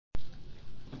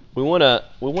We want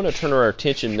to turn our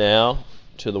attention now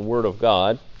to the Word of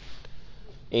God,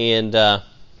 and I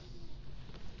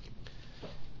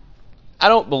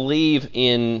don't believe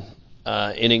in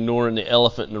ignoring the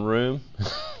elephant in the room.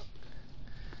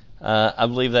 I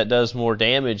believe that does more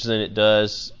damage than it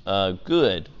does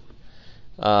good,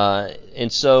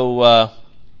 and so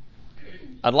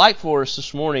I'd like for us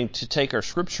this morning to take our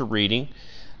scripture reading.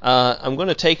 I'm going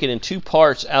to take it in two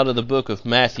parts out of the book of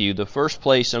Matthew. The first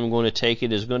place I'm going to take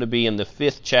it is going to be in the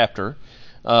 5th chapter,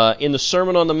 in the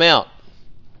Sermon on the Mount.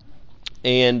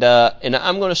 And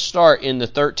I'm going to start in the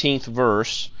 13th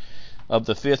verse of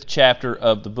the 5th chapter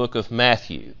of the book of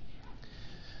Matthew.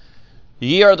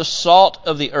 Ye are the salt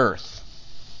of the earth,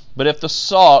 but if the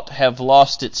salt have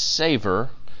lost its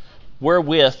savor,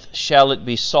 wherewith shall it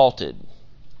be salted?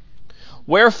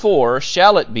 Wherefore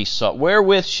shall it be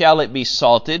wherewith shall it be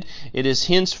salted? It is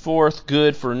henceforth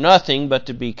good for nothing but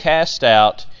to be cast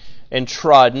out and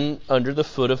trodden under the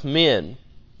foot of men.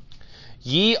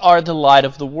 Ye are the light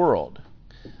of the world.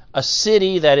 A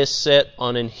city that is set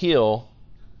on an hill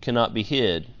cannot be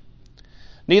hid.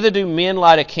 Neither do men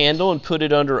light a candle and put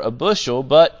it under a bushel,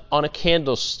 but on a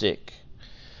candlestick.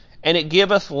 And it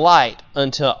giveth light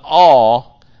unto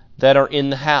all that are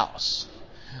in the house.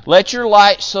 Let your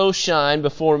light so shine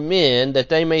before men that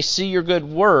they may see your good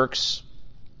works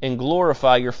and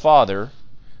glorify your Father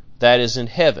that is in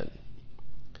heaven.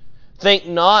 Think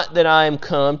not that I am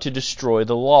come to destroy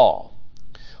the law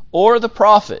or the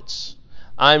prophets.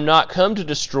 I am not come to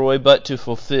destroy, but to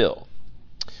fulfill.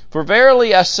 For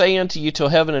verily I say unto you, till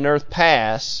heaven and earth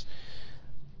pass,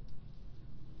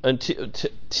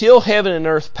 till heaven and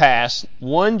earth pass,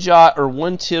 one jot or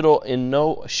one tittle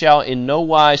shall in no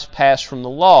wise pass from the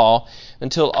law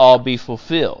until all be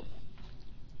fulfilled.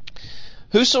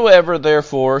 Whosoever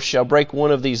therefore shall break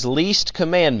one of these least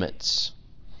commandments,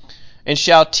 and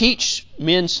shall teach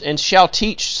men, and shall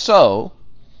teach so,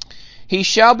 he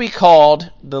shall be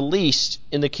called the least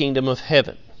in the kingdom of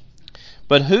heaven.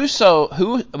 But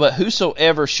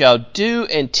whosoever shall do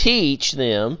and teach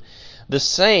them, the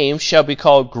same shall be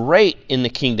called great in the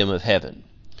kingdom of heaven.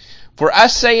 For I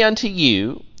say unto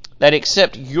you, that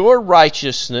except your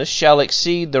righteousness shall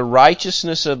exceed the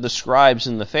righteousness of the scribes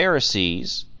and the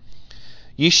Pharisees,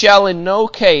 ye shall in no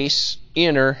case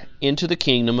enter into the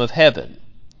kingdom of heaven.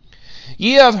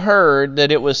 Ye have heard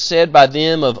that it was said by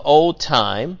them of old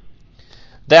time,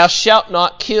 Thou shalt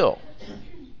not kill.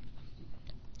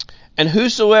 And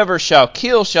whosoever shall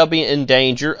kill shall be in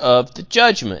danger of the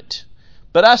judgment.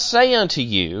 But I say unto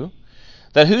you,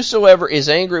 that whosoever is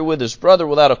angry with his brother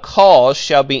without a cause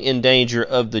shall be in danger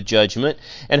of the judgment.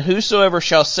 And whosoever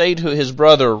shall say to his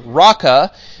brother,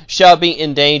 Raca, shall be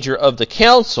in danger of the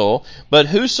council. But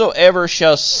whosoever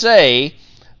shall say,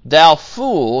 Thou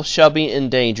fool, shall be in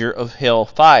danger of hell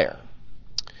fire.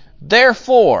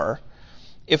 Therefore,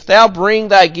 if thou bring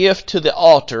thy gift to the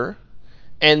altar,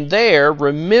 and there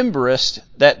rememberest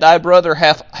that thy brother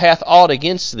hath aught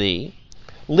against thee,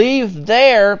 leave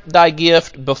there thy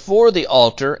gift before the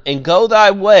altar, and go thy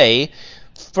way.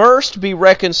 First be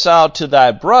reconciled to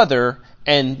thy brother,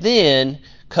 and then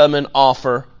come and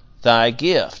offer thy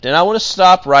gift. And I want to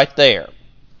stop right there.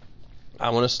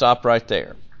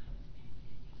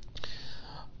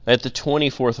 At the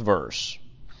 24th verse.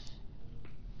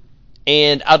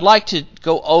 And I'd like to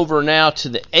go over now to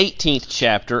the 18th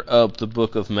chapter of the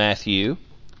book of Matthew.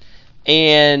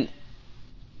 And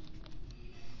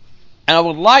I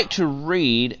would like to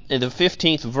read in the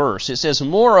 15th verse. It says,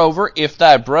 Moreover, if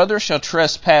thy brother shall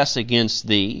trespass against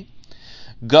thee,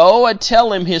 go and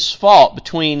tell him his fault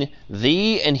between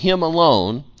thee and him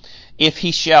alone. If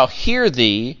he shall hear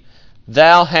thee,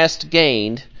 thou hast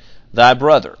gained thy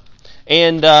brother.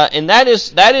 And that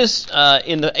is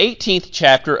in the 18th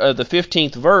chapter of the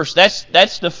 15th verse.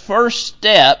 That's the first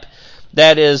step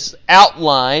that is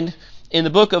outlined in the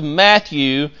book of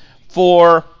Matthew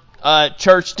for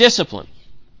church discipline.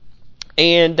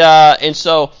 And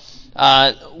so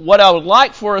what I would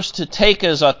like for us to take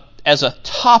as a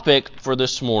topic for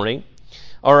this morning,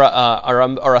 or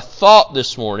a thought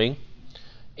this morning,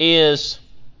 is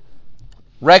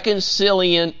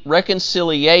reconciliation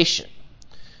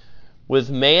with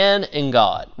man and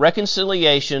God.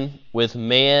 Reconciliation with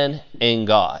man and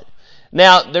God.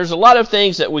 Now, there's a lot of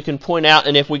things that we can point out,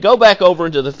 and if we go back over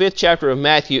into the 5th chapter of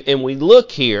Matthew and we look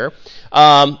here,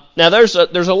 now there's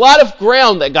a lot of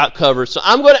ground that got covered, so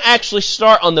I'm going to actually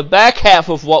start on the back half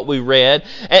of what we read,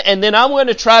 and then I'm going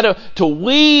to try to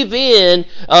weave in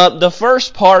the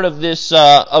first part of this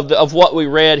of what we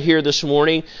read here this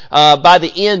morning by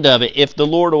the end of it, if the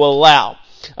Lord will allow.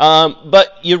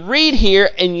 But you read here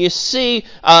and you see,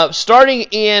 starting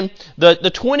in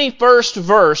the 21st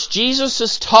verse, Jesus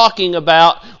is talking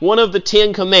about one of the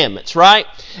 10 Commandments, right?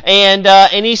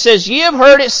 And he says, "Ye have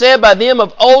heard it said by them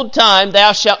of old time,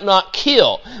 thou shalt not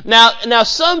kill." Now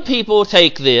some people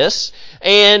take this,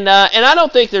 and I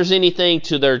don't think there's anything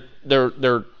to their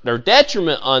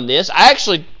detriment on this. I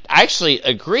actually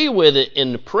agree with it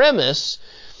in the premise.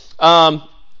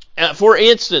 For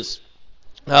instance,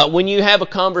 when you have a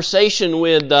conversation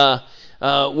with somebody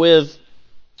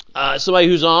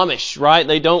who's Amish, right?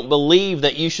 They don't believe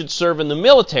that you should serve in the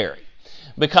military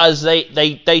because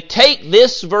they take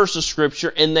this verse of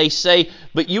Scripture and they say,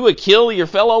 "But you would kill your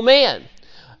fellow man."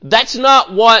 That's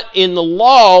not what in the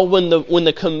law, when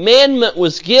the commandment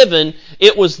was given,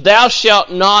 it was "thou shalt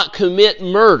not commit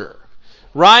murder."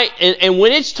 Right? And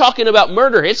when it's talking about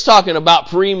murder, it's talking about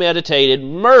premeditated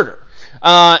murder.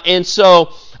 And so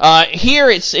here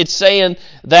it's saying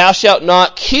 "thou shalt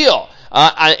not kill,"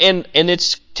 and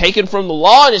it's taken from the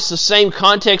law, and it's the same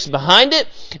context behind it.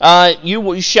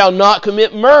 You shall not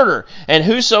commit murder, and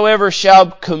whosoever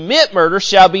shall commit murder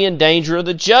shall be in danger of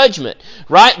the judgment.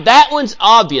 Right? That one's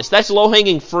obvious. That's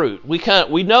low-hanging fruit.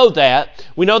 We know that.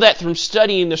 We know that from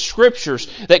studying the Scriptures,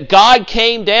 that God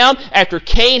came down after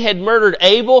Cain had murdered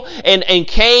Abel, and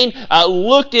Cain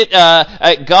looked at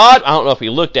God. I don't know if he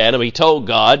looked at him. He told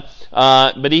God.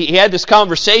 But he had this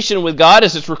conversation with God,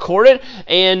 as it's recorded,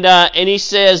 and he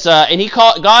says,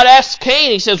 God asks Cain,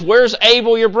 he says, "Where's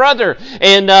Abel, your brother?"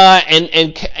 And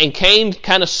Cain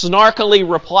kind of snarkily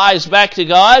replies back to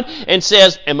God and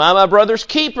says, "Am I my brother's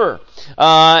keeper?"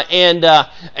 And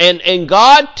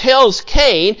God tells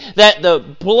Cain that the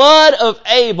blood of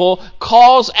Abel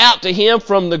calls out to him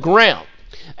from the ground.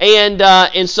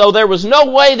 And so there was no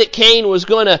way that Cain was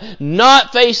going to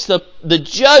not face the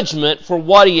judgment for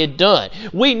what he had done.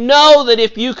 We know that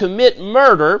if you commit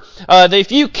murder, that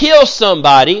if you kill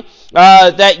somebody,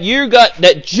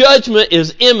 that judgment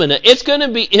is imminent. It's going to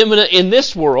be imminent in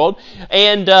this world,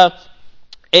 and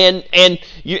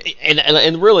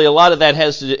really a lot of that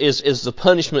is the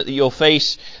punishment that you'll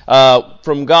face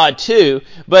from God too.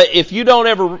 But if you don't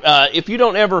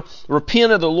ever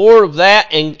repent of the Lord of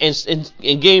that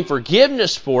and gain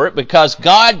forgiveness for it, because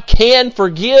God can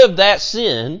forgive that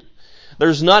sin.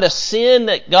 There's not a sin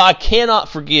that God cannot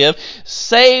forgive,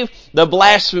 save the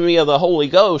blasphemy of the Holy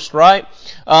Ghost, right?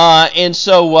 And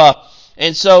so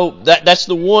that's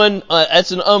the one. That's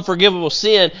an unforgivable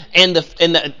sin, and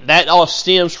that all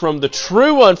stems from the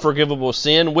true unforgivable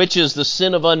sin, which is the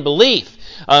sin of unbelief.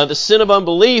 The sin of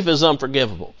unbelief is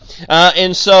unforgivable,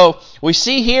 and so we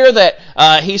see here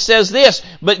that he says this.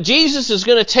 But Jesus is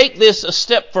going to take this a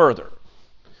step further.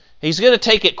 He's going to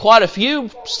take it quite a few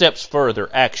steps further,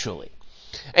 actually.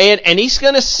 And he's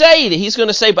going to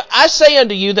say, "But I say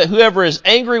unto you that whoever is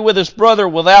angry with his brother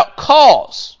without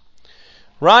cause,"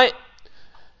 right?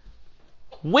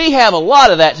 We have a lot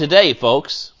of that today,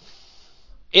 folks,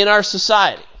 in our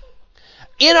society.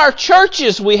 In our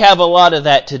churches, we have a lot of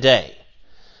that today.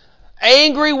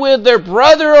 Angry with their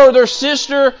brother or their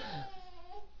sister,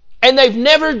 and they've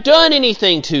never done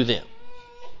anything to them.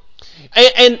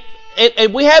 And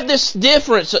we have this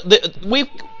difference.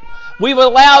 We've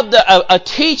allowed a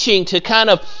teaching to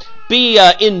kind of be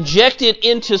injected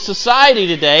into society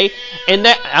today, and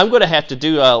that I'm going to have to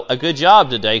do a good job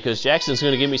today because Jackson's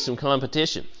going to give me some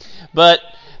competition. But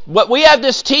we have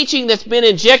this teaching that's been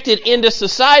injected into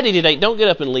society today. Don't get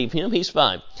up and leave him; he's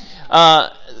fine.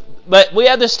 But we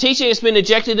have this teaching that's been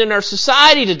injected in our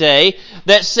society today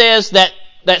that says that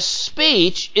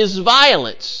speech is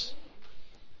violence,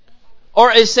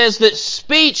 or it says that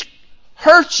speech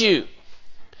hurts you,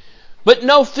 but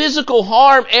no physical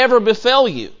harm ever befell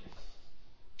you.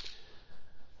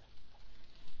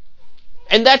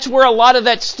 And that's where a lot of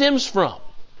that stems from.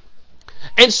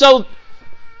 And so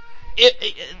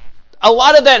a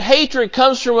lot of that hatred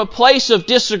comes from a place of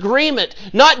disagreement.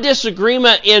 Not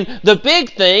disagreement in the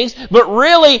big things, but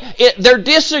really they're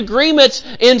disagreements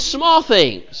in small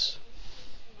things.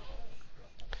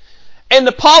 And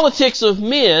the politics of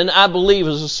men, I believe,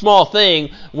 is a small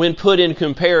thing when put in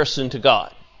comparison to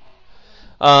God.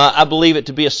 I believe it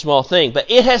to be a small thing.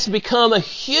 But it has become a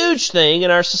huge thing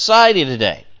in our society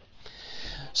today.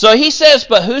 So he says,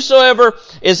 "But whosoever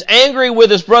is angry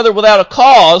with his brother without a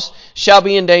cause shall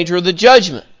be in danger of the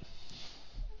judgment."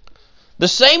 The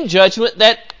same judgment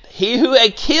that he who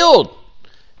had killed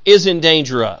is in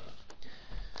danger of.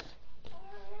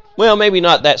 Well, maybe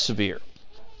not that severe.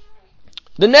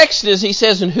 The next is, he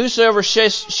says, "And whosoever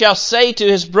shall say to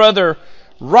his brother,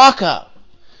 Raca."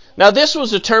 Now, this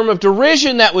was a term of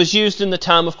derision that was used in the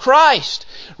time of Christ.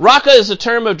 Raca is a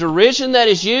term of derision that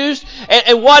is used,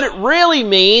 and what it really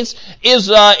means is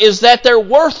that they're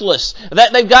worthless,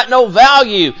 that they've got no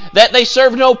value, that they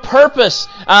serve no purpose,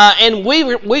 and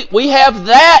we have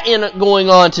that going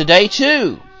on today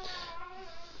too.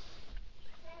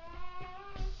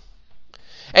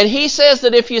 And he says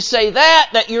that if you say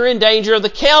that you're in danger of the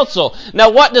council.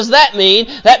 Now what does that mean?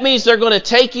 That means they're going to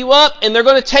take you up and they're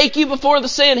going to take you before the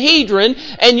Sanhedrin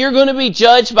and you're going to be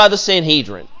judged by the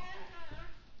Sanhedrin.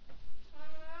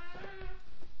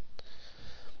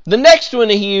 The next one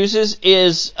he uses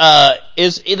is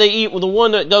the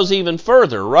one that goes even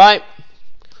further, right?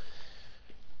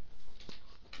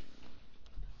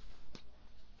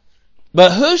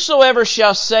 But whosoever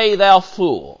shall say, thou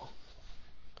fool.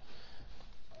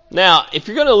 Now, if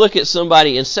you're going to look at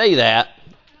somebody and say that,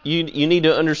 you need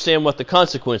to understand what the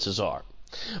consequences are.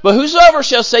 But whosoever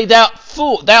shall say, thou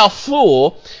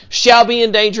fool, shall be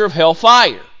in danger of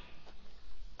hellfire.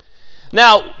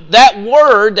 Now, that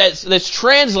word that's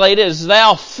translated as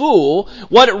thou fool,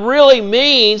 what it really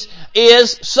means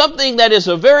is something that is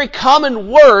a very common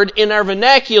word in our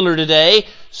vernacular today,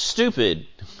 stupid,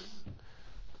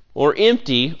 or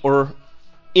empty-headed.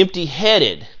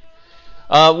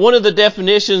 One of the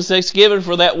definitions that's given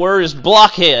for that word is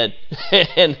blockhead.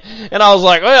 and I was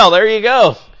like, well, there you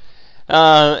go.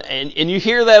 And you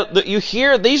hear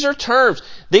that, these are terms.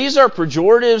 These are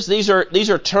pejoratives. These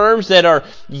are terms that are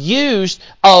used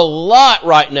a lot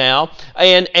right now.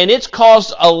 And it's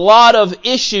caused a lot of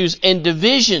issues and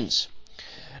divisions.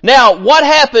 Now, what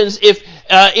happens if,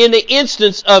 in the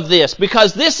instance of this,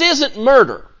 because this isn't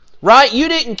murder, right? You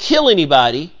didn't kill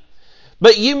anybody,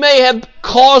 but you may have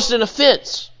caused an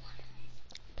offense.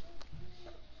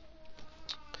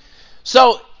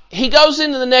 So, he goes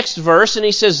into the next verse and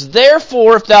he says,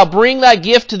 therefore, if thou bring thy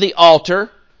gift to the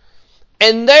altar,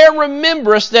 and there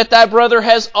rememberest that thy brother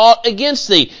has aught against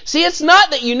thee. See, it's not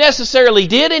that you necessarily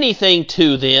did anything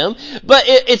to them, but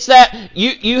it's that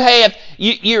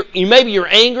maybe you're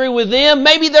angry with them,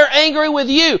 maybe they're angry with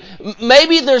you.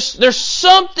 Maybe there's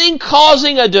something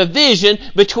causing a division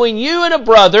between you and a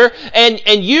brother, and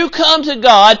you come to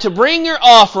God to bring your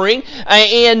offering,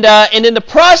 and in the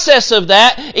process of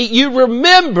that, you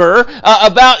remember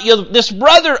about this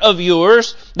brother of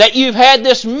yours that you've had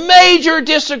this major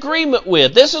disagreement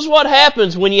with. This is what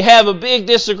happens when you have a big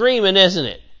disagreement, isn't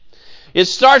it? It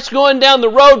starts going down the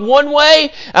road one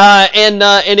way, and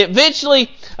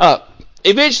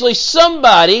eventually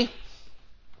somebody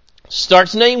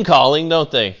starts name calling,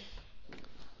 don't they?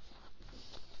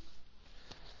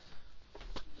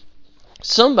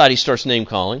 Somebody starts name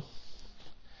calling,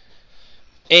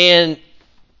 and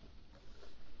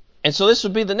so this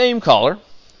would be the name caller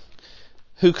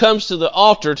who comes to the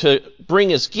altar to bring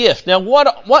his gift. Now,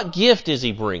 what gift is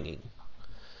he bringing?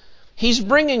 He's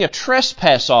bringing a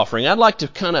trespass offering. I'd like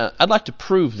to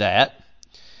prove that.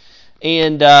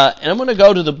 And I'm going to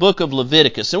go to the book of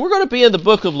Leviticus. And we're going to be in the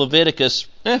book of Leviticus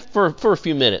for a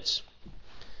few minutes.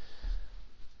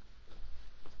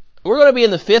 We're going to be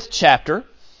in the 5th chapter,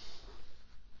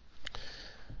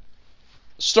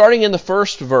 starting in the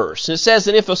first verse. It says,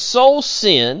 and if a soul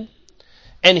sin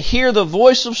and hear the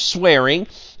voice of swearing,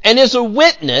 and is a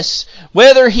witness,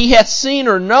 whether he hath seen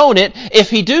or known it,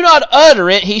 if he do not utter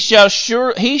it, he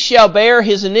shall bear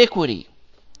his iniquity.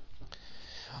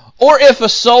 Or if a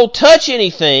soul touch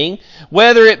anything,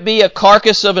 whether it be a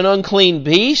carcass of an unclean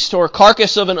beast, or a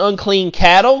carcass of an unclean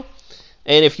cattle,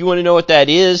 and if you want to know what that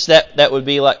is, that would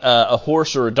be like a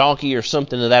horse or a donkey or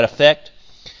something to that effect,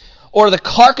 or the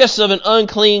carcass of an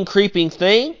unclean creeping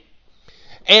thing,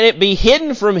 and it be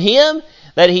hidden from him,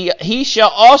 that he shall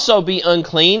also be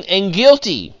unclean and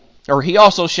guilty, or he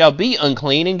also shall be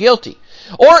unclean and guilty.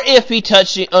 Or if he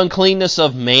touch the uncleanness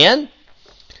of man,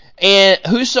 and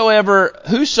whosoever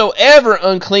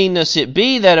uncleanness it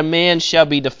be, that a man shall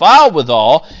be defiled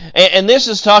withal, and this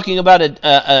is talking about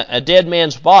a dead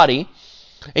man's body.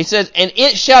 He says, and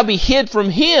it shall be hid from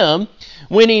him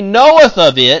when he knoweth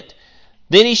of it,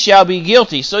 then he shall be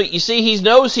guilty. So you see, he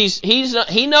knows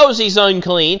he's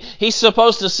unclean. He's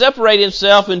supposed to separate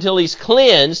himself until he's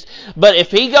cleansed. But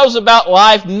if he goes about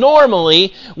life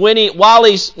normally, while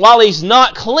he's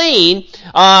not clean,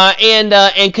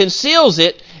 and conceals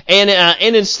it,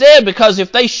 and instead, because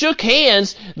if they shook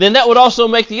hands, then that would also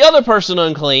make the other person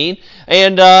unclean.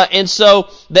 And so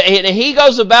he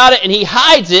goes about it and he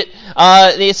hides it.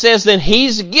 It says then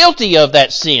he's guilty of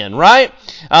that sin, right?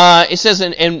 It says,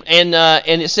 and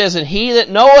it says, and he that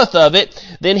knoweth of it,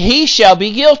 then he shall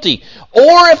be guilty.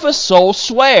 Or if a soul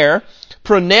swear,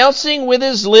 pronouncing with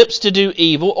his lips to do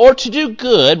evil or to do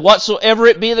good, whatsoever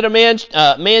it be that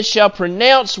a man shall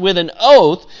pronounce with an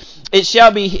oath, it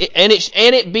shall be, and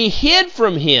it be hid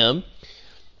from him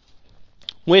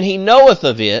when he knoweth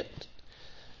of it,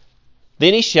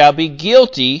 then he shall be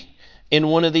guilty in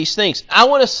one of these things. I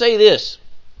want to say this.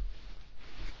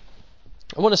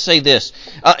 Before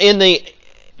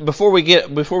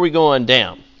we go on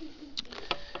down.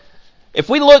 If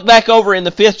we look back over in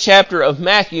the 5th chapter of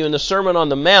Matthew in the Sermon on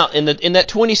the Mount, in that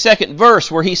 22nd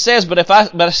verse where he says, But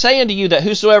I say unto you that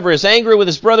whosoever is angry with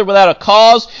his brother without a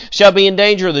cause shall be in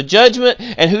danger of the judgment,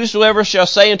 and whosoever shall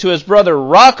say unto his brother,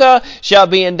 Raca, shall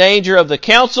be in danger of the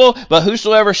council, but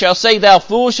whosoever shall say, Thou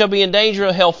fool, shall be in danger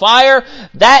of hellfire.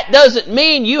 That doesn't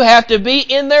mean you have to be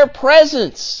in their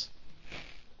presence.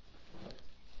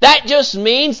 That just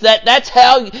means that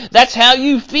that's how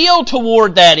you feel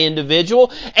toward that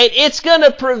individual, and it's going to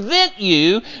prevent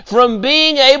you from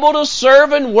being able to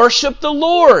serve and worship the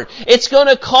Lord. It's going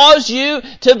to cause you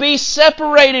to be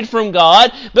separated from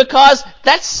God because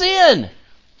that's sin.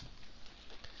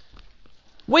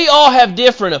 We all have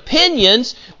different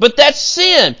opinions, but that's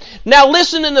sin. Now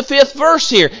listen in the 5th verse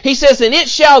here. He says, And it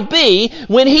shall be,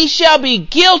 when he shall be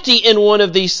guilty in one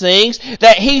of these things,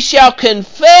 that he shall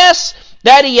confess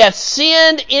that he hath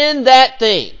sinned in that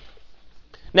thing.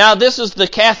 Now, this is the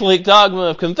Catholic dogma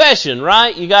of confession,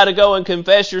 right? You got to go and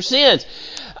confess your sins.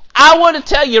 I want to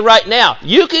tell you right now,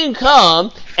 you can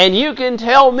come and you can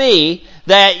tell me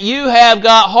that you have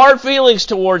got hard feelings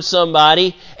towards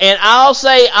somebody, and I'll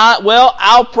say,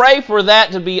 I'll pray for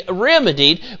that to be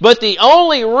remedied, but the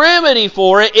only remedy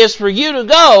for it is for you to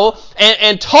go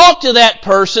and talk to that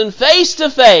person face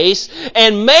to face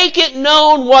and make it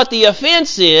known what the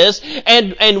offense is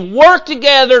and work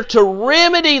together to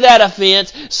remedy that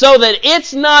offense so that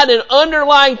it's not an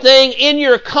underlying thing in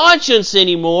your conscience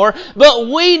anymore. But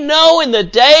we know in the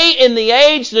day, in the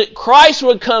age that Christ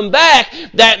would come back,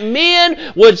 that men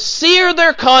would sear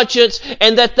their conscience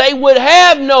and that they would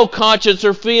have no conscience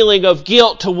or feeling of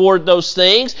guilt toward those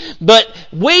things. But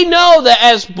we know that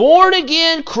as born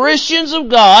again Christians of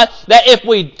God, that if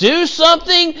we do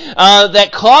something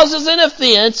that causes an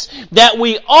offense, that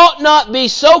we ought not be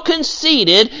so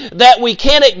conceited that we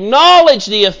can't acknowledge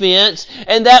the offense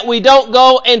and that we don't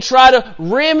go and try to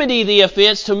remedy the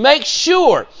offense to make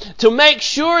sure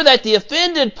that the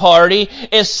offended party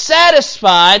is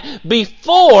satisfied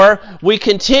before we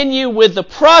continue with the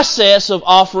process of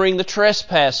offering the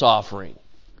trespass offering.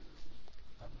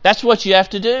 That's what you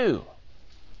have to do.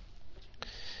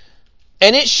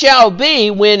 And it shall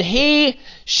be when he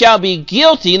shall be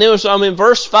guilty, and I'm in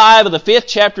verse 5 of the 5th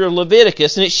chapter of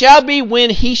Leviticus, and it shall be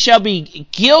when he shall be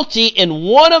guilty in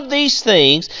one of these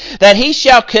things, that he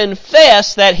shall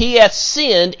confess that he hath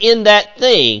sinned in that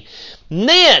thing. And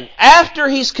then, after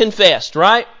he's confessed,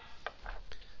 right?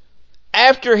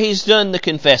 After he's done the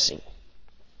confessing,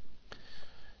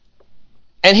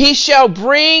 and he shall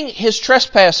bring his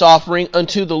trespass offering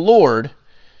unto the Lord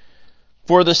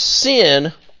for the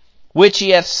sin which he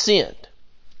hath sinned.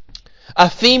 A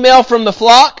female from the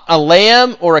flock, a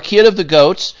lamb or a kid of the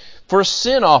goats, for a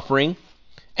sin offering,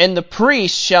 and the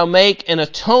priest shall make an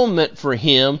atonement for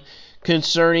him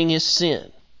concerning his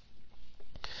sin.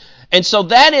 And so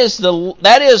that is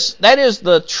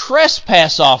the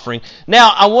trespass offering.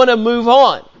 Now I want to move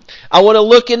on. I want to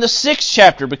look in the 6th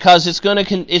chapter because it's going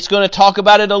to talk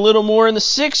about it a little more in the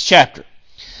 6th chapter.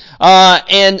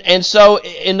 And I'm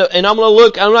going to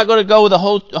look. I'm not going to go with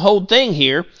the whole thing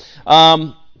here.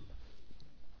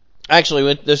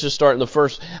 Actually, let's just start in the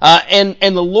first. And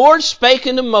the Lord spake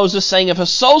unto Moses, saying, If a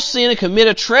soul sin and commit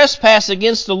a trespass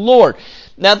against the Lord.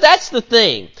 Now that's the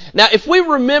thing. Now if we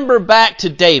remember back to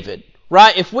David,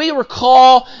 right? If we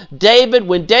recall David,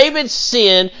 when David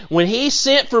sinned, when he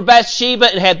sent for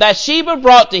Bathsheba and had Bathsheba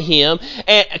brought to him,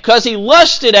 and because he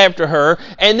lusted after her,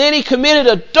 and then he committed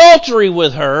adultery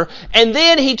with her, and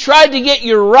then he tried to get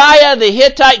Uriah the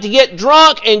Hittite to get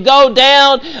drunk and go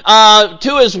down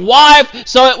to his wife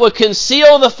so it would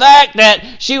conceal the fact that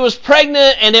she was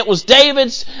pregnant and it was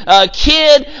David's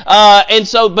kid.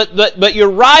 But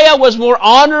Uriah was more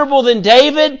honorable than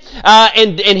David,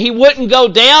 and he wouldn't go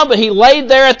down, but he laid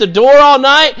there at the door all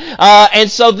night.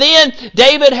 And so then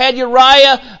David had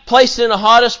Uriah placed in the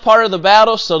hottest part of the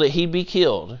battle so that he'd be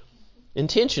killed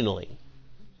intentionally.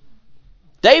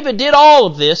 David did all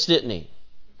of this, didn't he?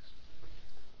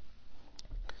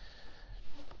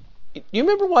 You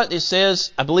remember what it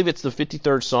says? I believe it's the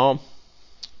 53rd Psalm.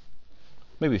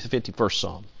 Maybe it's the 51st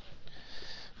Psalm.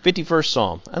 51st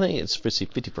Psalm. I think it's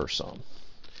 51st Psalm.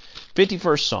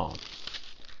 51st Psalm.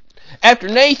 After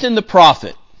Nathan the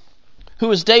prophet, who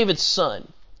was David's son,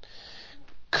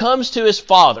 comes to his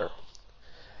father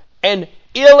and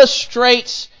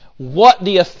illustrates what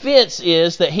the offense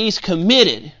is that he's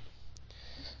committed.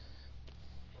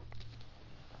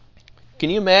 Can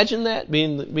you imagine that?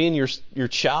 Being your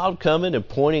child coming and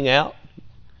pointing out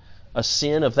a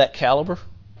sin of that caliber?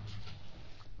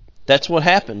 That's what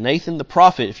happened. Nathan the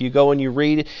prophet, if you go and you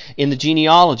read in the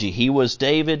genealogy, he was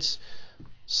David's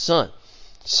son,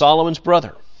 Solomon's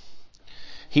brother.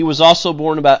 He was also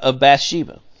born of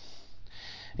Bathsheba.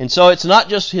 And so it's not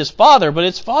just his father, but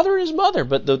it's father and his mother,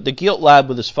 but the guilt lied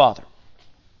with his father.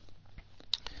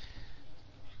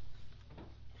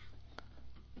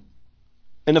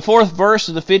 In the 4th verse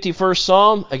of the 51st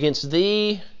Psalm, against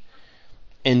thee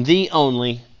and thee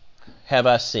only have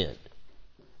I sinned.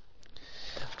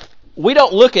 We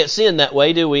don't look at sin that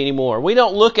way, do we, anymore? We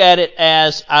don't look at it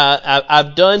as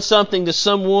I've done something to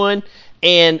someone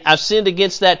and I've sinned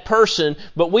against that person,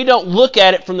 but we don't look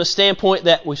at it from the standpoint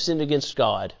that we've sinned against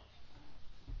God.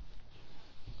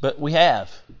 But we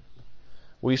have.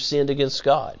 We've sinned against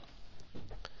God.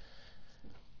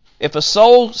 If a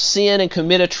soul sin and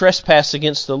commit a trespass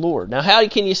against the Lord. Now, how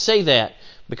can you say that?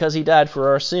 Because He died for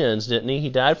our sins, didn't He? He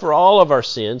died for all of our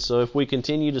sins. So if we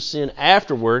continue to sin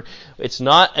afterward, it's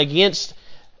not against,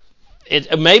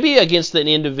 it may be against an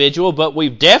individual, but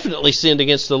we've definitely sinned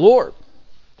against the Lord.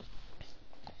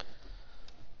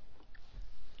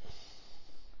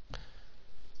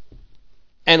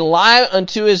 And lie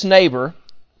unto his neighbor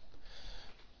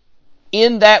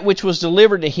in that which was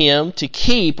delivered to him to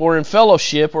keep, or in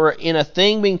fellowship, or in a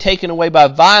thing being taken away by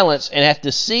violence, and hath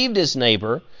deceived his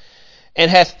neighbor, and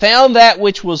hath found that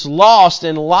which was lost,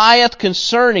 and lieth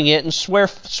concerning it, and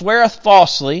sweareth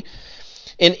falsely.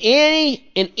 In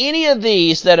any of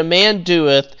these that a man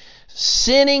doeth,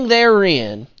 sinning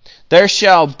therein, there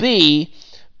shall be,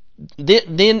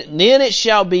 then it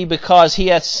shall be, because he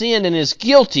hath sinned and is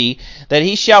guilty, that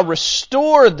he shall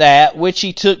restore that which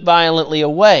he took violently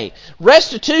away.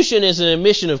 Restitution is an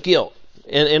admission of guilt.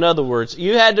 In other words,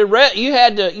 you had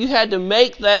to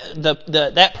make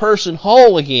that person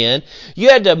whole again. You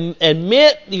had to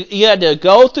admit. You had to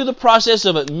go through the process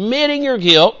of admitting your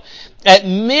guilt.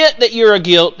 Admit that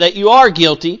you are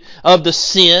guilty of the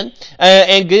sin,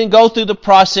 and then go through the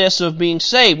process of being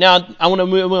saved. Now, I want to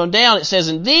move on down. It says,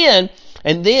 and then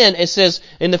it says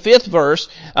in the 5th verse,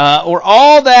 or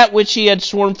all that which he had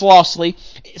sworn falsely,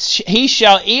 he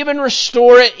shall even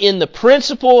restore it in the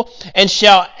principal, and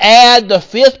shall add the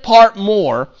 5th part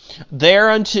more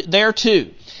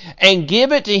thereto, and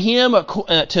give it to him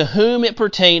to whom it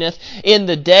pertaineth in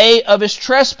the day of his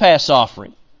trespass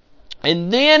offering.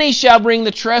 And then he shall bring the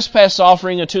trespass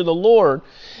offering unto the Lord,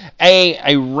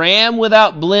 a ram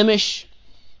without blemish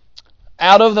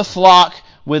out of the flock,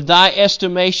 with thy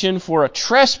estimation for a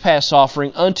trespass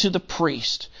offering unto the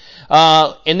priest.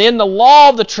 And then the law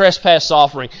of the trespass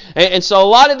offering. And so a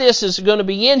lot of this is going to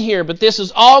be in here, but this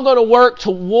is all going to work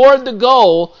toward the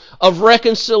goal of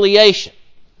reconciliation.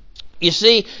 You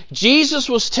see, Jesus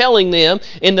was telling them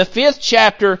in the 5th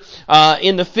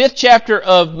chapter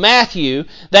of Matthew,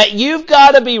 that you've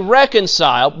got to be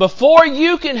reconciled. Before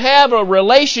you can have a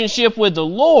relationship with the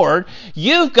Lord,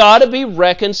 you've got to be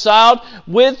reconciled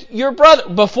with your brother.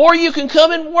 Before you can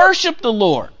come and worship the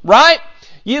Lord, right?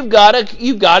 You've got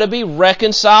to be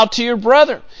reconciled to your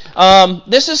brother.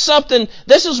 This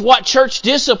is what church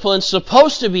discipline's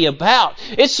supposed to be about.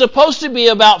 It's supposed to be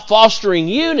about fostering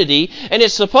unity, and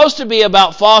it's supposed to be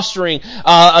about fostering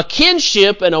a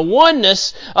kinship and a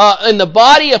oneness in the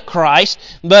body of Christ.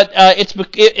 But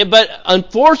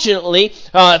unfortunately,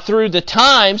 through the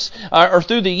times or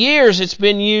through the years, it's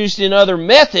been used in other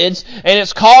methods, and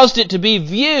it's caused it to be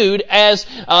viewed as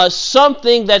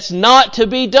something that's not to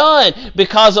be done.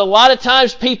 Because a lot of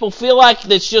times people feel like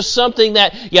it's just something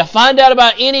that you find out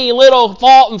about any little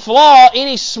fault and flaw,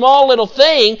 any small little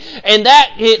thing, and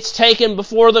that gets taken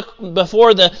before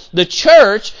the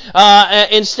church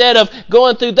instead of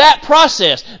going through that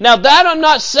process. Now, that I'm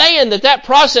not saying that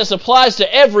process applies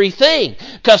to everything,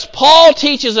 because Paul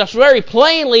teaches us very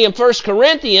plainly in 1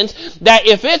 Corinthians that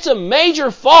if it's a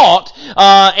major fault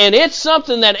and it's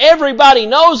something that everybody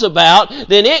knows about,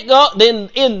 then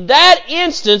in that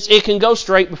instance it can go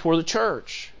straight before the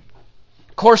church.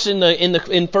 Of course, in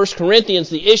 1 Corinthians,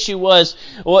 the issue was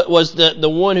the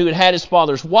one who had his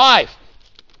father's wife,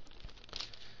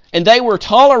 and they were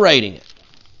tolerating it.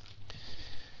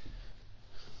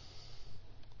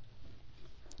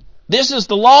 This is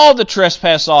the law of the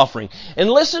trespass offering. And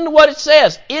listen to what it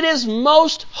says. It is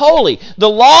most holy. The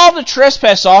law of the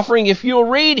trespass offering, if you'll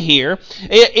read here,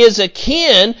 it is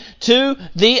akin to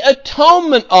the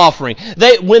atonement offering.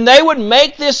 When they would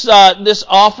make this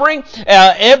offering,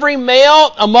 every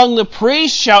male among the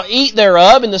priests shall eat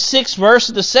thereof, in the 6th verse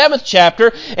of the 7th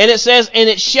chapter, and it says, and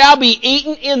it shall be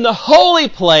eaten in the holy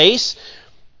place,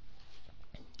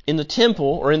 in the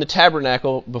temple or in the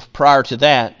tabernacle prior to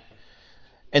that.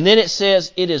 And then it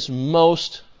says, it is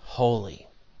most holy.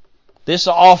 This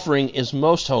offering is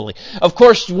most holy. Of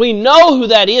course, we know who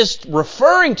that is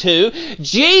referring to.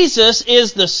 Jesus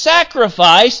is the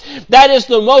sacrifice that is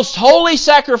the most holy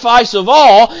sacrifice of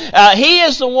all. He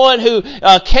is the one who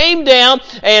came down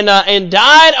and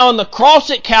died on the cross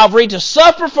at Calvary to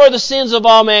suffer for the sins of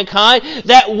all mankind,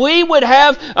 that we would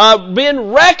have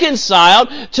been reconciled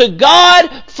to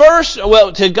God first,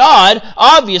 well, to God,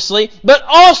 obviously, but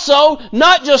also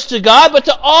not just to God, but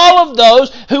to all of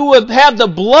those who would have the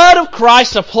blood of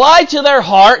Christ applied to their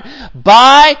heart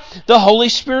by the Holy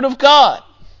Spirit of God.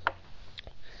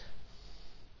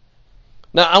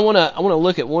 Now, I want to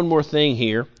look at one more thing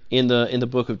here in the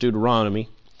book of Deuteronomy.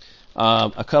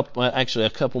 A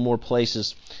couple more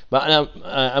places, but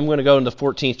I'm going to go in the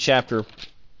 14th chapter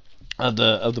of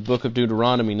the book of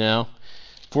Deuteronomy now.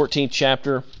 14th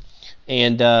chapter,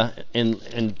 and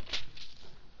I'm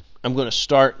going to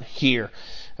start here,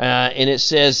 and it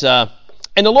says.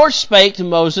 And the Lord spake to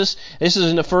Moses, this is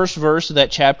in the first verse of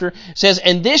that chapter, it says,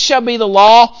 and this shall be the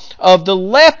law of the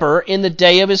leper in the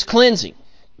day of his cleansing.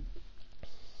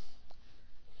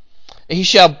 He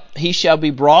shall be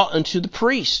brought unto the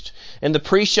priest, and the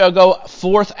priest shall go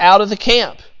forth out of the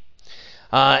camp.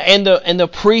 And the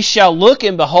priest shall look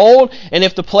and behold, and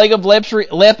if the plague of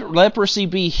leprosy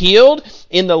be healed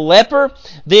in the leper,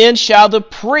 then shall the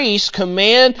priest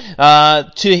command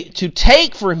to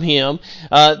take from him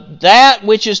that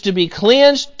which is to be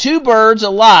cleansed, 2 birds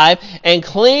alive, and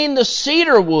clean the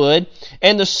cedar wood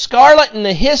and the scarlet and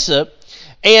the hyssop.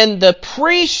 And the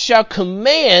priest shall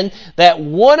command that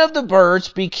one of the birds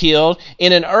be killed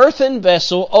in an earthen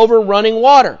vessel over running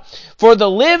water. For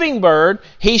the living bird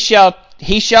he shall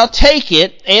take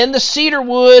it, and the cedar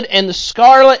wood, and the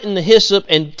scarlet, and the hyssop,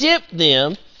 and dip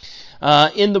them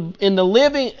in the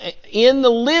living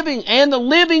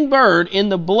bird in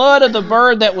the blood of the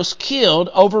bird that was killed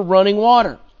over running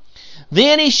water.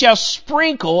 Then he shall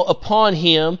sprinkle upon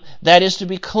him that is to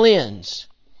be cleansed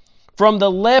from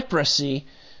the leprosy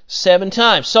 7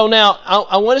 times. So now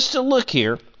I want us to look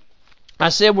here. I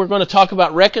said we're going to talk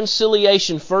about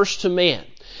reconciliation first to man.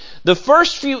 The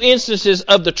first few instances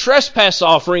of the trespass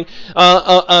offering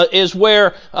is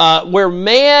where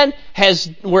man has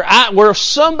where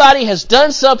somebody has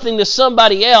done something to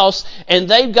somebody else and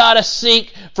they've got to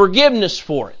seek forgiveness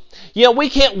for it. You know, we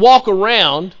can't walk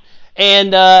around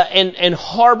and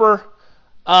harbor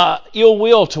ill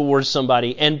will towards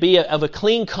somebody and be of a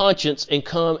clean conscience and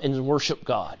come and worship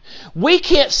God. We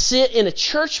can't sit in a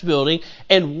church building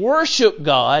and worship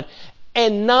God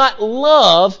and not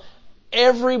love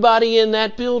everybody in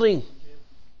that building.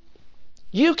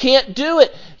 You can't do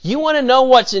it. You want to know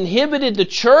what's inhibited the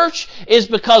church? Is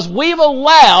because we've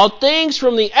allowed things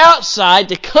from the outside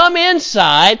to come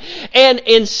inside, and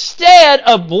instead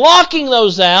of blocking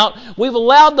those out, we've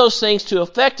allowed those things to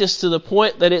affect us to the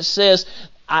point that it says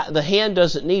the hand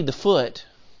doesn't need the foot.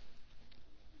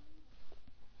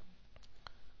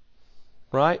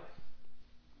 Right?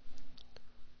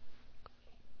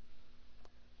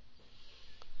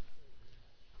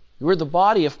 We're the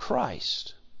body of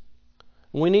Christ.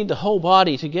 We need the whole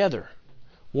body together,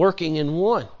 working in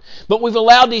one. But we've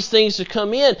allowed these things to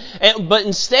come in. But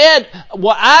instead,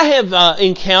 what I have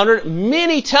encountered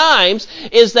many times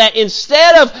is that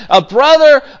instead of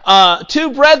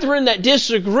two brethren that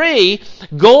disagree,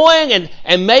 going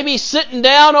and maybe sitting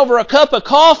down over a cup of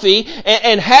coffee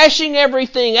and hashing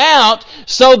everything out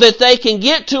so that they can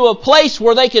get to a place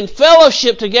where they can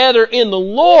fellowship together in the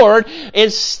Lord,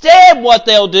 instead what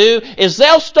they'll do is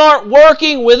they'll start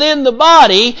working within the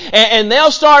body, and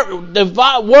they'll start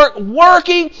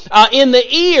working in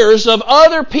the ears of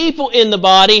other people in the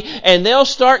body, and they'll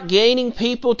start gaining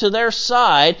people to their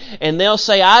side, and they'll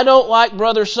say, I don't like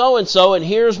brother so-and-so, and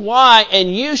here's why,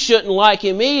 and you shouldn't like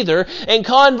him either. And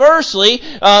conversely,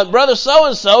 brother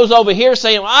so-and-so is over here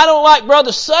saying, I don't like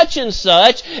brother such and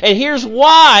such, and here's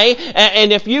why,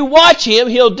 and if you watch him,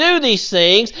 he'll do these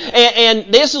things,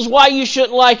 and this is why you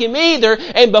shouldn't like him either.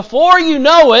 And before you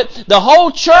know it, the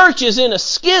whole church is in a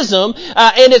schism,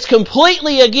 and it's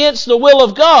completely against the will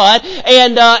of God,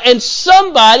 and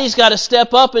somebody's got to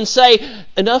step up and say,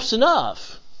 enough's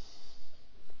enough.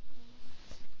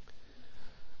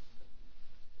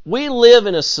 We live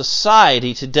in a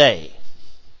society today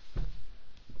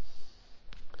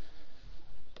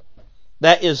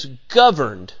that is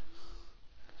governed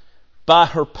by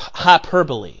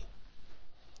hyperbole.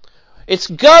 It's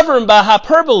governed by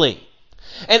hyperbole.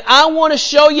 And I want to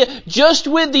show you, just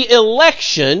with the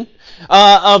election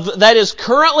that is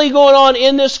currently going on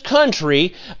in this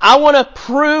country, I want to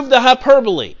prove the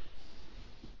hyperbole.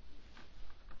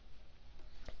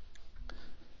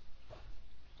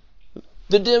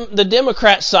 The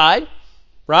Democrat side,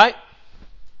 right?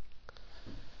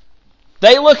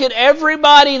 They look at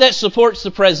everybody that supports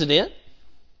the president,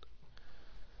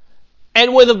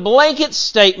 and with a blanket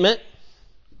statement,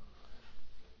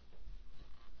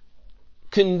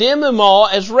 condemn them all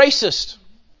as racist.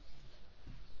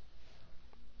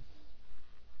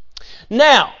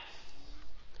 Now,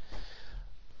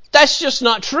 that's just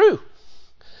not true.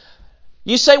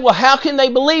 You say, well, how can they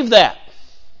believe that?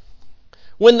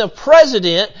 When the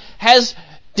president has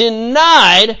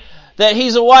denied that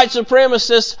he's a white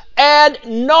supremacist ad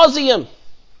nauseum.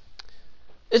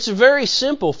 It's very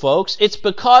simple, folks. It's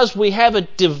because we have a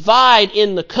divide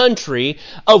in the country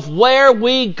of where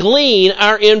we glean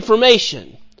our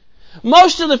information.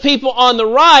 Most of the people on the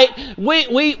right,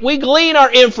 we glean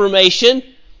our information,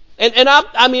 and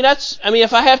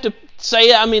if I have to say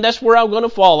it, that's where I'm going to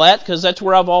fall at, because that's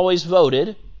where I've always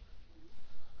voted.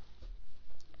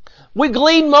 We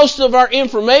glean most of our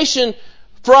information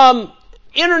from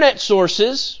internet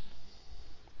sources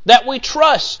that we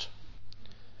trust.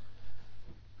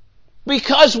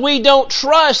 Because we don't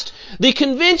trust the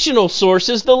conventional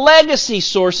sources, the legacy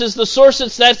sources, the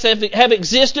sources that have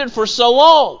existed for so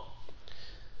long.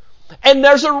 And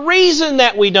there's a reason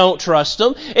that we don't trust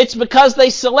them. It's because they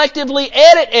selectively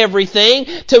edit everything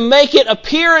to make it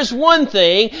appear as one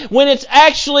thing when it's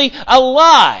actually a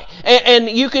lie.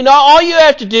 And all you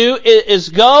have to do is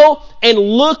go and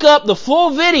look up the full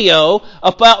video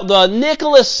about the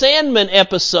Nicholas Sandmann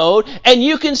episode, and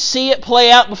you can see it play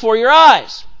out before your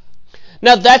eyes.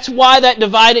 Now, that's why that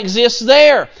divide exists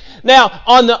there. Now,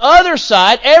 on the other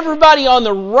side, everybody on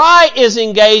the right is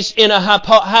engaged in a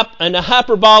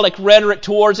hyperbolic rhetoric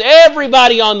towards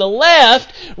everybody on the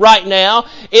left right now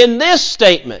in this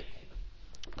statement.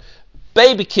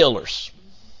 Baby killers.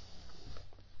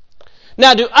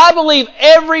 Now, do I believe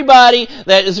everybody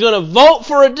that is going to vote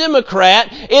for a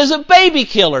Democrat is a baby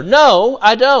killer? No,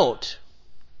 I don't.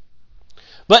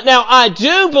 But now I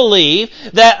do believe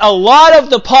that a lot of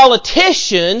the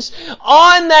politicians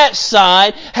on that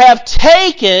side have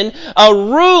taken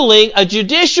a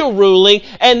judicial ruling,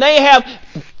 and they have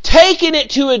taken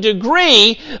it to a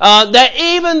degree that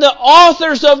even the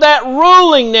authors of that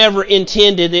ruling never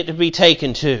intended it to be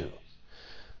taken to.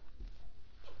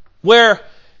 Where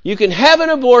you can have an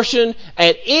abortion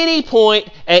at any point,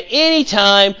 at any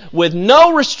time, with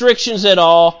no restrictions at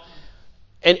all.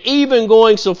 And even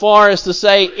going so far as to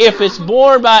say, if it's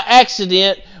born by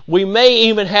accident, we may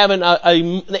even have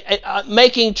trying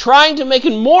to make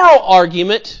a moral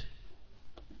argument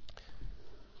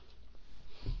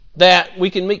that we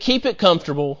can keep it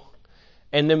comfortable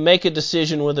and then make a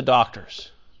decision with the doctors.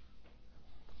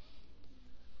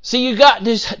 See, you got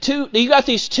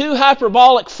these two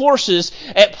hyperbolic forces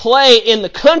at play in the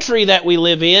country that we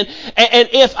live in, and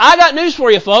if I got news for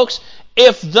you, folks.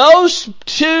 If those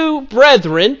two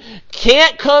brethren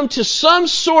can't come to some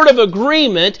sort of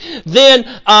agreement, then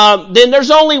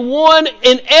there's only one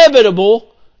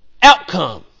inevitable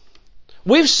outcome.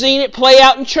 We've seen it play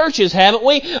out in churches, haven't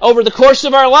we? Over the course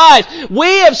of our lives. We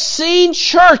have seen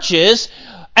churches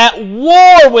at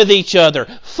war with each other.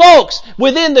 Folks,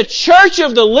 within the church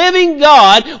of the living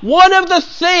God, one of the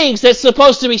things that's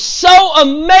supposed to be so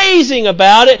amazing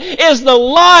about it is the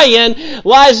lion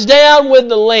lies down with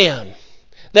the lamb.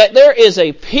 That there is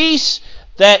a peace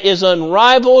that is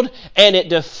unrivaled, and it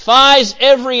defies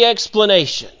every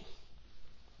explanation.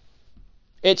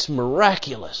 It's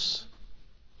miraculous.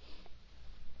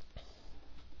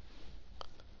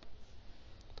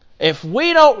 If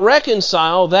we don't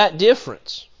reconcile that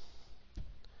difference,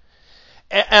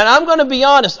 and I'm going to be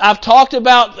honest, I've talked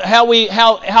about how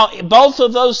both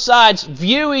of those sides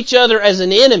view each other as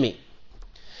an enemy.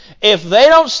 If they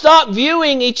don't stop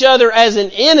viewing each other as an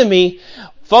enemy,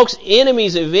 folks,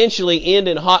 enemies eventually end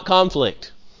in hot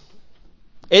conflict.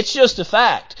 It's just a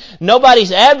fact.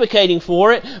 Nobody's advocating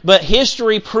for it, but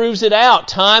history proves it out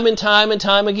time and time and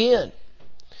time again.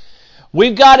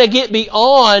 We've got to get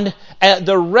beyond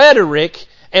the rhetoric,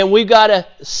 and we've got to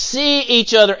see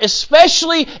each other,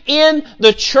 especially in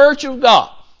the church of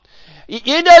God.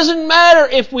 It doesn't matter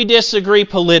if we disagree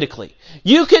politically.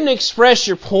 You can express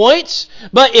your points,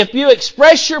 but if you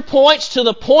express your points to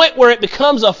the point where it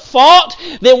becomes a fault,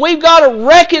 then we've got to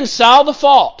reconcile the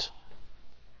fault.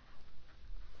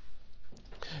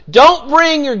 Don't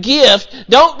bring your gift,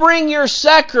 don't bring your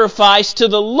sacrifice to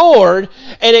the Lord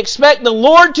and expect the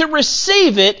Lord to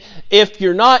receive it if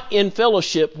you're not in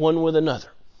fellowship one with another.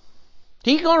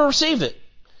 He's going to receive it.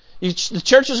 The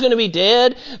church is going to be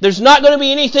dead. There's not going to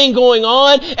be anything going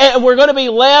on, and we're going to be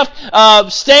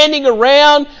left standing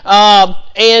around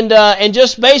and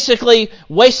just basically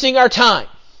wasting our time.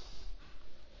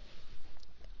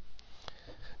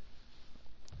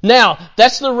 Now,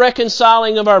 that's the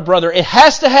reconciling of our brother. It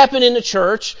has to happen in the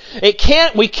church.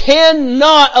 We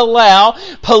cannot allow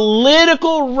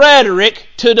political rhetoric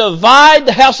to divide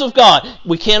the house of God.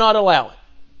 We cannot allow it.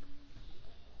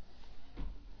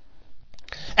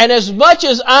 And as much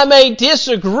as I may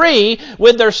disagree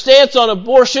with their stance on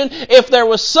abortion, if there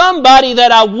was somebody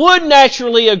that I would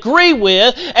naturally agree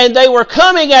with and they were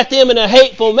coming at them in a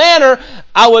hateful manner,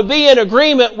 I would be in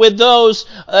agreement with those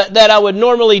that I would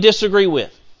normally disagree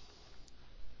with.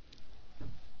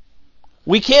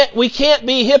 We can't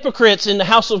be hypocrites in the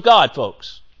house of God,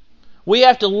 folks. We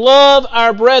have to love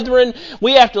our brethren.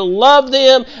 We have to love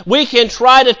them. We can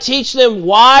try to teach them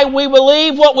why we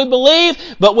believe what we believe,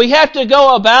 but we have to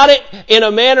go about it in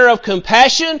a manner of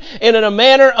compassion and in a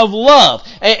manner of love.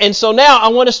 And so now I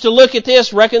want us to look at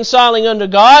this, reconciling unto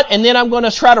God, and then I'm going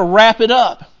to try to wrap it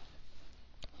up.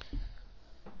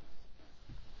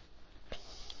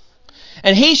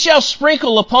 And he shall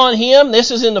sprinkle upon him, this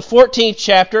is in the 14th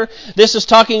chapter, this is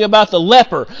talking about the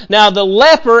leper. Now the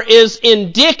leper is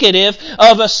indicative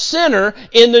of a sinner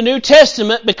in the New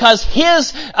Testament because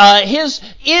his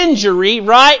injury,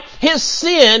 right, his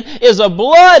sin is a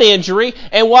blood injury,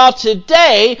 and while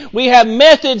today we have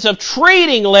methods of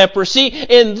treating leprosy,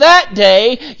 in that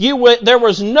day there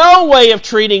was no way of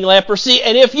treating leprosy,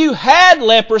 and if you had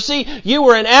leprosy, you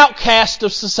were an outcast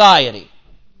of society.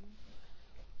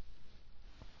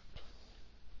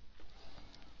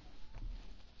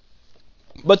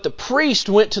 But the priest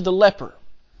went to the leper.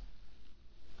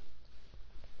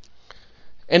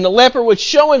 And the leper would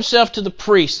show himself to the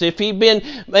priest. If he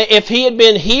had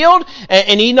been healed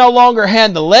and he no longer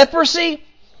had the leprosy,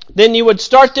 then you would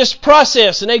start this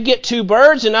process, and they'd get 2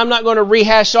 birds, and I'm not going to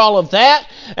rehash all of that.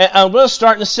 We'll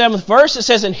start in the 7th verse. It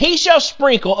says, and he shall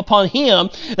sprinkle upon him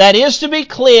that is to be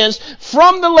cleansed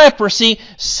from the leprosy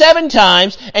 7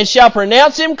 times, and shall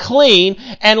pronounce him clean,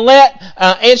 and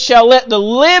shall let the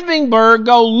living bird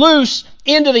go loose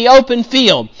into the open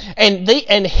field. And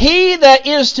he that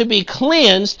is to be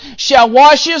cleansed shall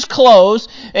wash his clothes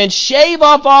and shave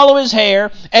off all of his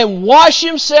hair and wash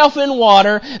himself in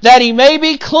water that he may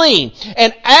be clean.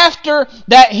 And after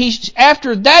that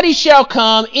he shall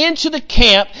come into the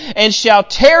camp and shall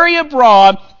tarry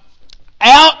abroad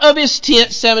out of his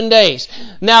tent 7 days.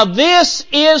 Now this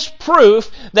is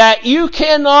proof that you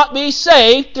cannot be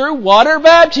saved through water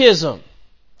baptism.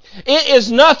 It is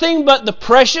nothing but the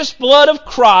precious blood of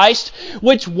Christ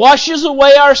which washes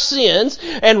away our sins.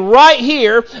 And right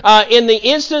here, in the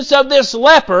instance of this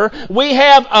leper, we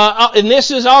have, and this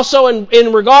is also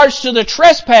in regards to the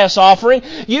trespass offering,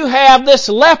 you have this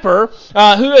leper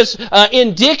who is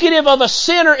indicative of a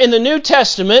sinner in the New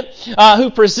Testament who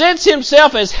presents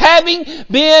himself as having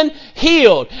been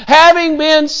healed, having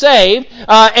been saved,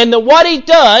 and what he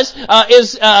does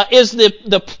is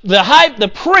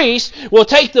the priest will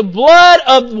take the blood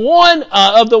of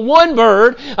the one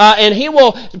bird, and he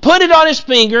will put it on his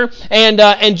finger,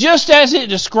 and just as it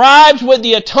describes with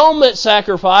the atonement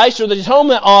sacrifice or the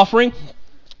atonement offering,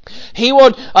 he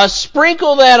would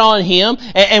sprinkle that on him,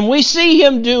 and we see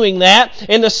him doing that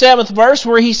in the 7th verse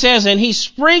where he says, and he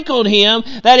sprinkled him,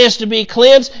 that is to be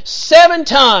cleansed, 7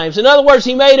 times. In other words,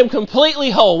 he made him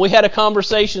completely whole. We had a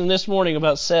conversation this morning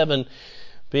about 7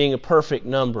 being a perfect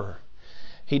number.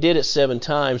 He did it 7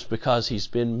 times because he's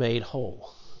been made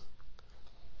whole.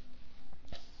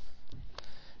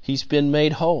 He's been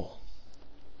made whole.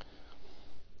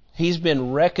 He's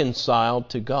been reconciled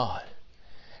to God.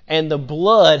 And the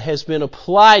blood has been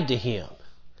applied to him.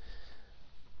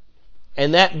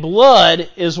 And that blood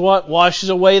is what washes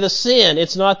away the sin.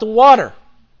 It's not the water.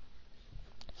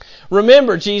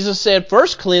 Remember, Jesus said,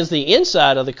 first cleanse the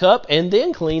inside of the cup and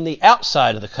then clean the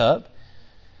outside of the cup.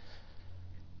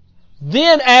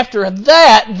 Then after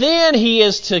that, then he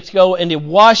is to go and to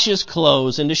wash his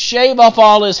clothes and to shave off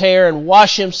all his hair and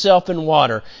wash himself in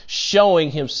water,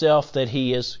 showing himself that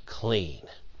he is clean.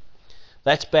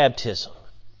 That's baptism.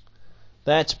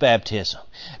 That's baptism.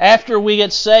 After we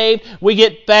get saved, we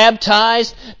get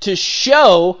baptized to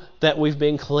show that we've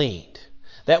been cleaned,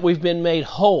 that we've been made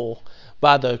whole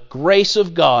by the grace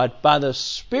of God, by the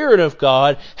Spirit of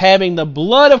God, having the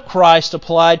blood of Christ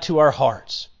applied to our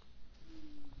hearts.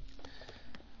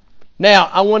 Now,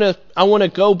 I want to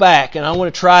go back and I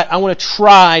want to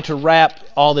try to wrap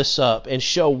all this up and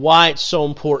show why it's so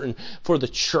important for the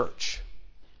church.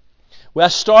 Well, I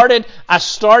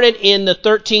started in the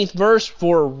 13th verse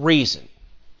for a reason.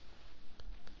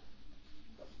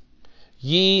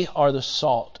 Ye are the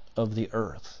salt of the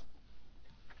earth.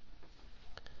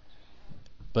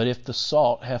 But if the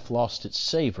salt hath lost its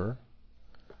savor,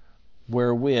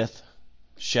 wherewith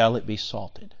shall it be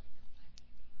salted?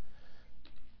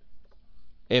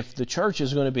 If the church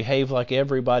is going to behave like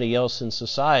everybody else in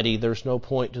society, there's no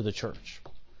point to the church.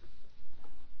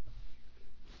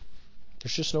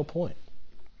 There's just no point.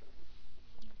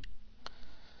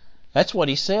 That's what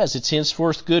he says. It's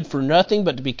henceforth good for nothing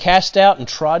but to be cast out and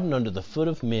trodden under the foot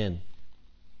of men.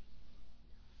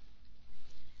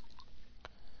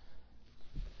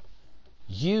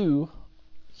 You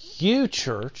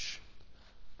church,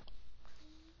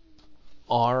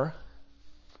 are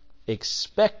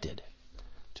expected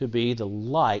to be the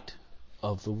light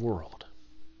of the world.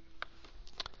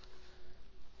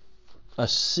 A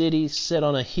city set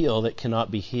on a hill that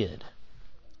cannot be hid.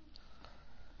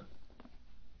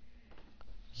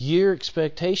 Your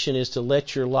expectation is to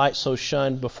let your light so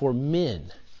shine before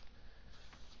men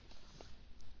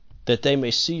that they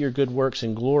may see your good works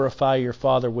and glorify your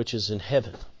Father which is in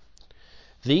heaven.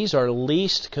 These are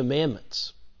least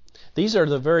commandments. These are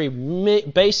the very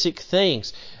basic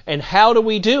things. And how do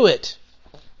we do it?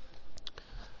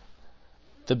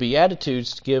 The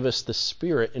Beatitudes give us the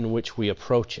spirit in which we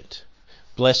approach it.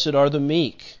 Blessed are the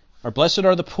meek, or blessed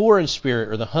are the poor in spirit,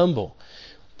 or the humble,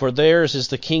 for theirs is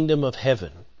the kingdom of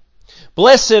heaven.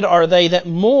 Blessed are they that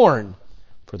mourn,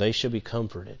 for they shall be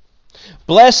comforted.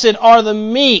 Blessed are the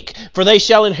meek, for they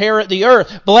shall inherit the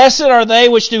earth. Blessed are they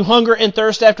which do hunger and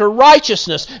thirst after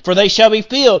righteousness, for they shall be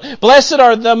filled. Blessed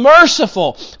are the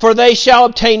merciful, for they shall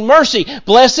obtain mercy.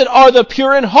 Blessed are the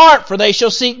pure in heart, for they shall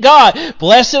seek God.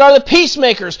 Blessed are the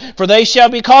peacemakers, for they shall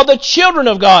be called the children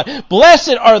of God.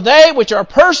 Blessed are they which are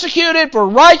persecuted for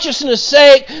righteousness'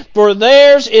 sake, for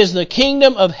theirs is the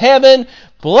kingdom of heaven.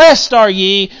 Blessed are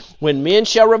ye when men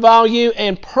shall revile you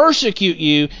and persecute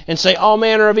you, and say all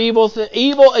manner of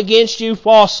evil against you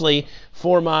falsely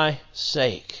for my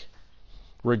sake.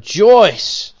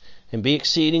 Rejoice and be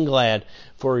exceeding glad,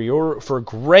 for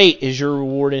great is your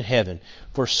reward in heaven.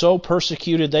 For so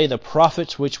persecuted they the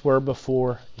prophets which were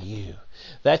before you.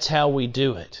 That's how we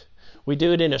do it. We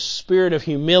do it in a spirit of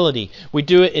humility. We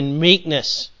do it in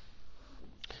meekness.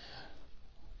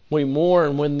 We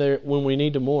mourn when we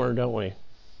need to mourn, don't we?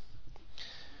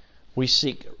 We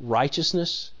seek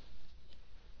righteousness.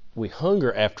 We hunger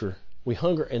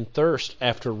and thirst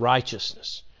after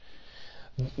righteousness.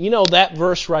 You know, that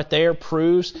verse right there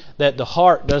proves that the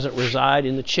heart doesn't reside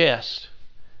in the chest.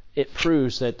 It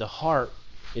proves that the heart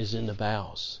is in the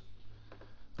bowels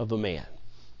of a man.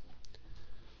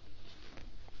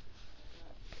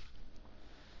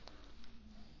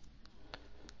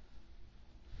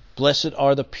 Blessed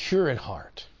are the pure in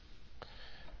heart.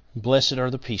 Blessed are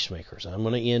the peacemakers. I'm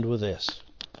going to end with this.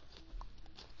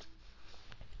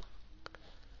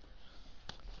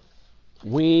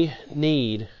 We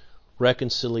need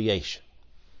reconciliation.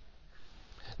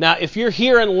 Now, if you're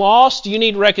here and lost, you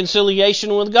need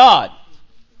reconciliation with God.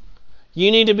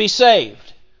 You need to be saved.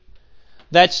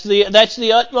 That's the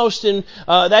utmost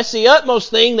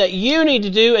thing that you need to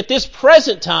do at this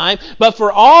present time. But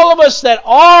for all of us that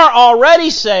are already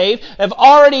saved, have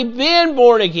already been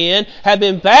born again, have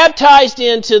been baptized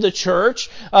into the church,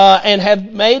 and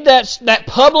have made that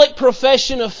public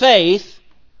profession of faith,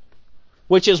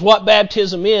 which is what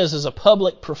baptism is a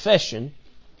public profession.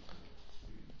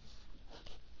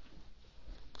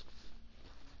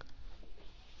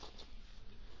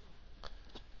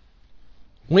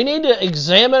 We need to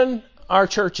examine our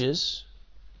churches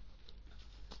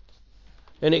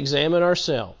and examine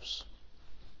ourselves.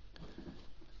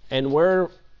 And where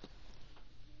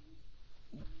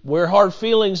hard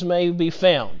feelings may be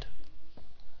found,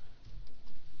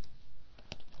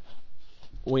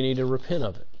 we need to repent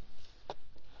of it.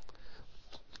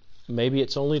 Maybe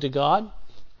it's only to God,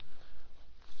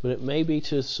 but it may be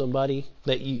to somebody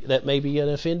that may be an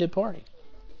offended party.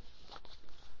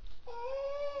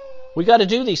 We've got to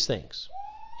do these things.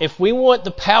 If we want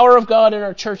the power of God in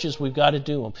our churches, we've got to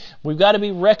do them. We've got to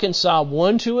be reconciled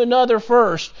one to another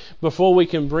first before we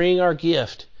can bring our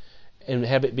gift and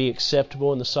have it be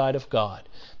acceptable in the sight of God.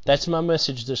 That's my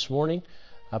message this morning.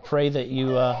 I pray that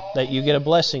you get a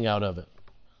blessing out of it.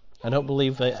 I don't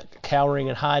believe that cowering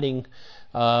and hiding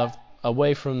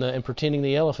away from and pretending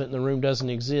the elephant in the room doesn't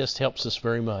exist helps us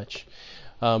very much.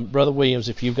 Brother Williams,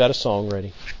 if you've got a song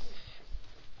ready.